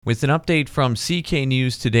With an update from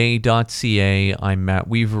cknewstoday.ca, I'm Matt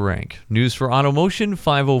Weaverank. News for Automotion,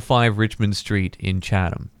 505 Richmond Street in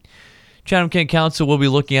Chatham. Chatham-Kent Council will be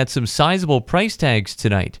looking at some sizable price tags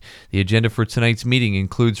tonight. The agenda for tonight's meeting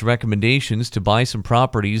includes recommendations to buy some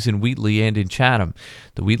properties in Wheatley and in Chatham.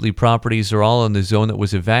 The Wheatley properties are all in the zone that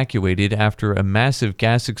was evacuated after a massive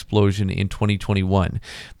gas explosion in 2021.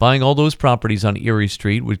 Buying all those properties on Erie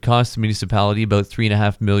Street would cost the municipality about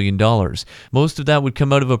 $3.5 million. Most of that would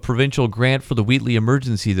come out of a provincial grant for the Wheatley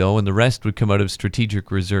emergency, though, and the rest would come out of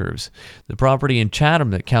strategic reserves. The property in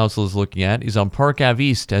Chatham that Council is looking at is on Park Ave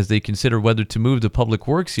East, as they consider whether to move the public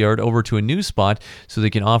works yard over to a new spot so they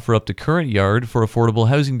can offer up the current yard for affordable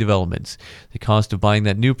housing developments. The cost of buying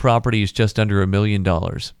that new property is just under $1 million.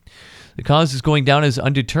 The cause is going down as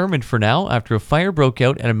undetermined for now after a fire broke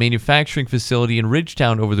out at a manufacturing facility in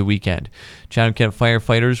Ridgetown over the weekend. Chatham-Kent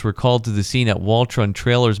firefighters were called to the scene at Waltron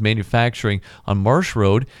Trailers Manufacturing on Marsh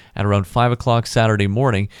Road at around 5 o'clock Saturday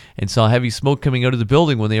morning and saw heavy smoke coming out of the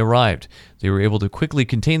building when they arrived. They were able to quickly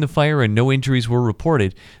contain the fire and no injuries were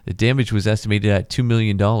reported. The damage was estimated at $2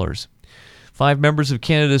 million. 5 members of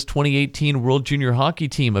Canada's 2018 World Junior Hockey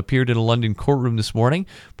team appeared in a London courtroom this morning.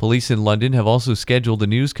 Police in London have also scheduled a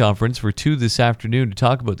news conference for 2 this afternoon to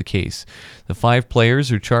talk about the case. The 5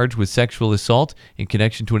 players are charged with sexual assault in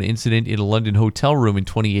connection to an incident in a London hotel room in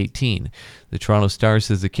 2018. The Toronto Star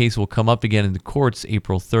says the case will come up again in the courts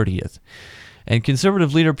April 30th. And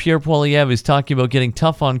Conservative leader Pierre Poilievre is talking about getting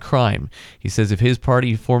tough on crime. He says if his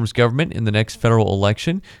party forms government in the next federal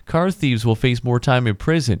election, car thieves will face more time in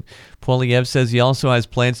prison. Poilievre says he also has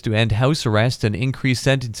plans to end house arrest and increase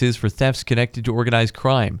sentences for thefts connected to organized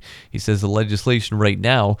crime. He says the legislation right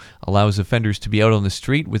now allows offenders to be out on the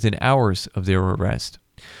street within hours of their arrest.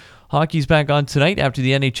 Hockey's back on tonight after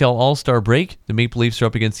the NHL All-Star break. The Maple Leafs are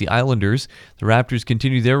up against the Islanders. The Raptors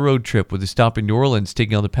continue their road trip with a stop in New Orleans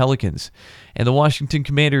taking on the Pelicans. And the Washington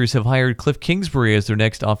Commanders have hired Cliff Kingsbury as their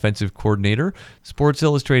next offensive coordinator. Sports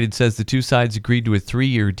Illustrated says the two sides agreed to a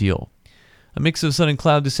 3-year deal. A mix of sun and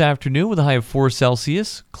cloud this afternoon with a high of 4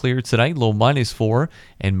 Celsius. Clear tonight, low -4.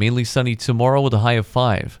 And mainly sunny tomorrow with a high of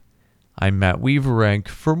 5. I'm Matt Weaverank.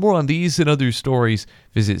 For more on these and other stories,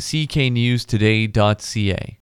 visit cknewstoday.ca.